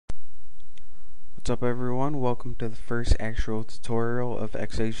What's up everyone, welcome to the first actual tutorial of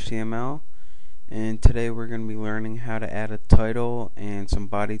XHTML, and today we're going to be learning how to add a title and some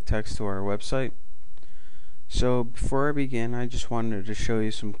body text to our website. So before I begin, I just wanted to show you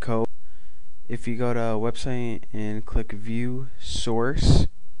some code. If you go to a website and click view source,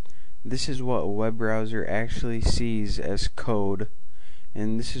 this is what a web browser actually sees as code,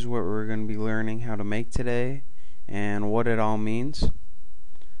 and this is what we're going to be learning how to make today and what it all means.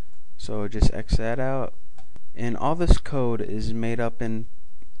 So just X that out, and all this code is made up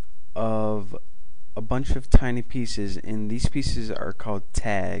of a bunch of tiny pieces, and these pieces are called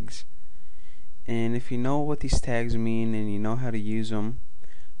tags. And if you know what these tags mean and you know how to use them,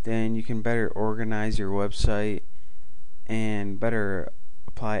 then you can better organize your website and better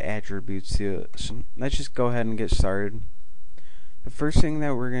apply attributes to it. So let's just go ahead and get started. The first thing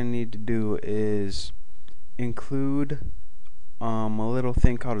that we're going to need to do is include a little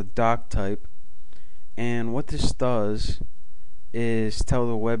thing called a Doctype, and what this does is tell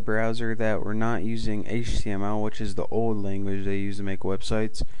the web browser that we're not using HTML, which is the old language they use to make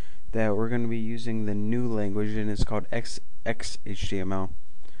websites, that we're going to be using the new language, and it's called XHTML.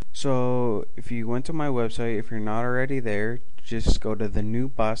 So if you went to my website, if you're not already there, just go to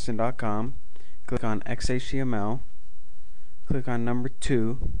thenewboston.com, click on XHTML, click on number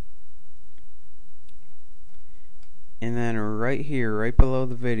 2, and then right here, right below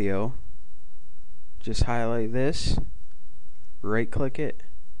the video, just highlight this, right click it,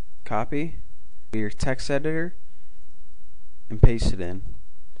 copy your text editor, and paste it in.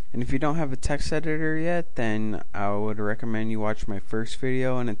 And if you don't have a text editor yet, then I would recommend you watch my first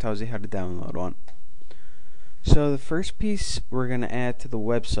video, and it tells you how to download one. So the first piece we're going to add to the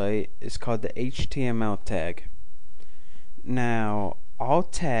website is called the HTML tag. Now, all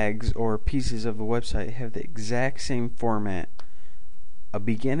tags or pieces of the website have the exact same format: a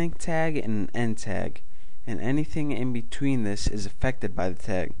beginning tag and an end tag, and anything in between this is affected by the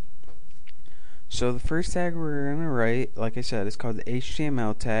tag. So the first tag we're going to write, like I said, is called the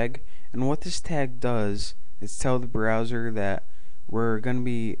HTML tag, and what this tag does is tell the browser that we're going to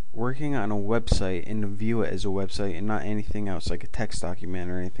be working on a website and to view it as a website and not anything else like a text document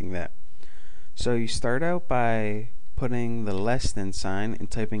or anything like that. So you start out by putting the less than sign and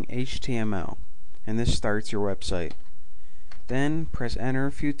typing HTML, and this starts your website. Then press enter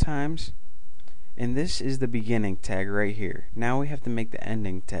a few times, and this is the beginning tag right here. Now we have to make the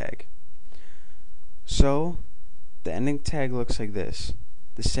ending tag. So the ending tag looks like this,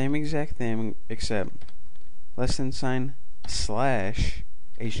 the same exact thing except less than sign slash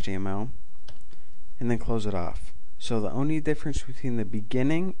HTML, and then close it off. So the only difference between the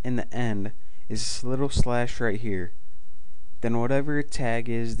beginning and the end is this little slash right here. Then whatever tag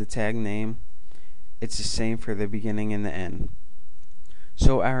is, the tag name, it's the same for the beginning and the end.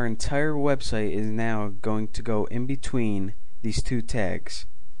 So our entire website is now going to go in between these two tags.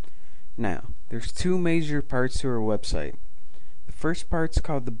 Now, there's two major parts to our website. The first part's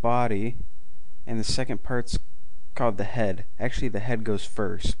called the body, and the second part's called the head. Actually, the head goes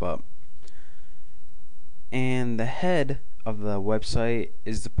first, and the head of the website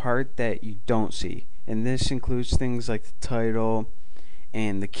is the part that you don't see. And this includes things like the title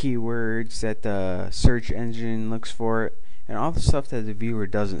and the keywords that the search engine looks for, and all the stuff that the viewer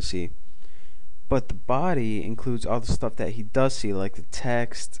doesn't see. But the body includes all the stuff that he does see, like the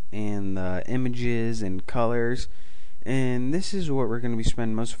text and the images and colors, and this is what we're going to be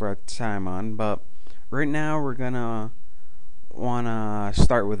spending most of our time on. But right now we're going to want to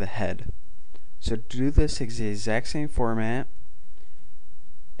start with the head. So to do this, it's the exact same format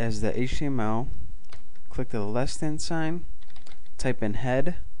as the HTML. Click the less than sign, type in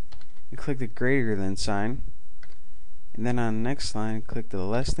head, and click the greater than sign, and then on the next line click the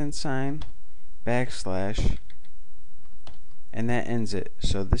less than sign, backslash, and that ends it.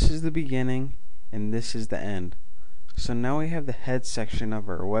 So this is the beginning and this is the end. So now we have the head section of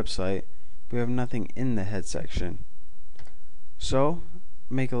our website, but we have nothing in the head section. So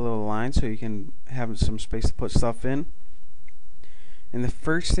make a little line so you can have some space to put stuff in. And the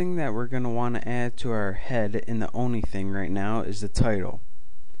first thing that we're going to want to add to our head, and the only thing right now, is the title.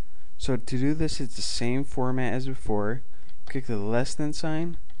 So to do this, it's the same format as before. Click the less than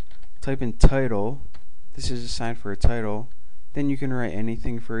sign, type in title. This is a sign for a title. Then you can write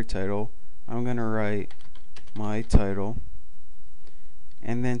anything for a title. I'm going to write my title.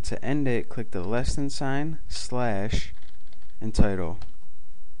 And then to end it, click the less than sign, slash, and title.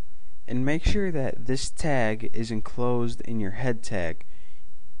 And make sure that this tag is enclosed in your head tag.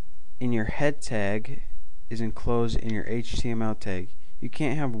 And your head tag is enclosed in your HTML tag. You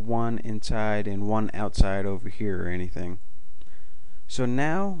can't have one inside and one outside over here or anything. So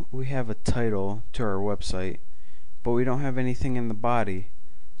now we have a title to our website, but we don't have anything in the body.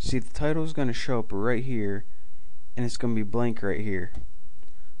 See, the title is going to show up right here, and it's going to be blank right here.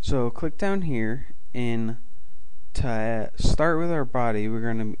 So click down here, and to start with our body, we're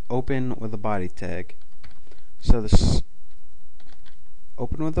going to open with a body tag. So this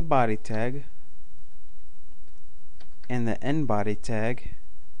open with the body tag, and the end body tag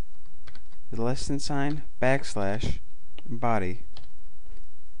with less than sign, backslash, body.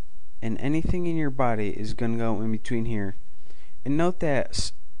 And anything in your body is going to go in between here. And note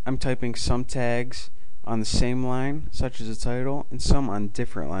that I'm typing some tags on the same line, such as the title, and some on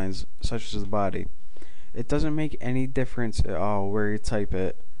different lines, such as the body. It doesn't make any difference at all where you type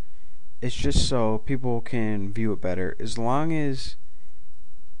it. It's just so people can view it better. As long as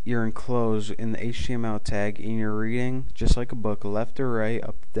you're enclosed in the HTML tag and you're reading just like a book, left or right,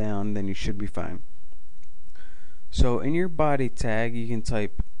 up, down, then you should be fine. So in your body tag, you can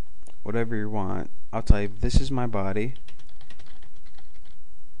type whatever you want. I'll type, "This is my body."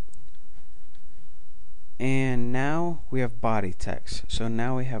 And now we have body text. So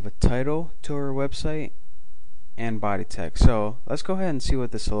now we have a title to our website and body text. So let's go ahead and see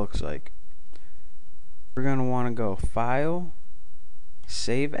what this looks like. We're going to want to go File,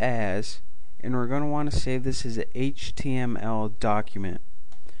 Save As, and we're going to want to save this as an HTML document.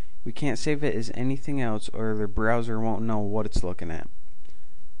 We can't save it as anything else or the browser won't know what it's looking at.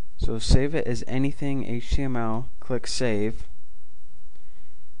 So save it as anything HTML, click Save,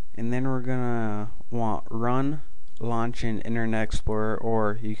 and then we're gonna want Run, launch in Internet Explorer,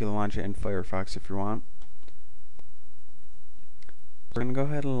 or you can launch it in Firefox if you want. We're gonna go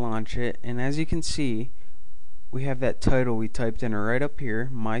ahead and launch it, and as you can see, we have that title we typed in right up here,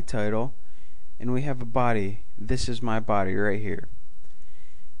 my title, and we have a body, "This is my body," right here.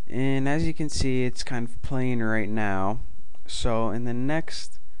 And as you can see, it's kind of plain right now. So in the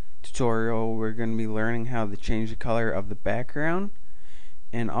next tutorial, we're going to be learning how to change the color of the background,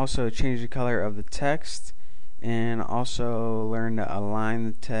 and also change the color of the text, and also learn to align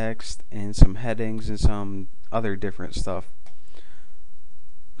the text and some headings and some other different stuff.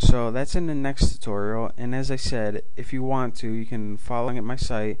 So that's in the next tutorial, and as I said, if you want to, you can follow at my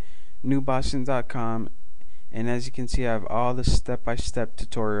site, newboston.com, and as you can see, I have all the step-by-step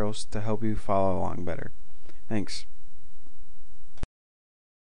tutorials to help you follow along better. Thanks.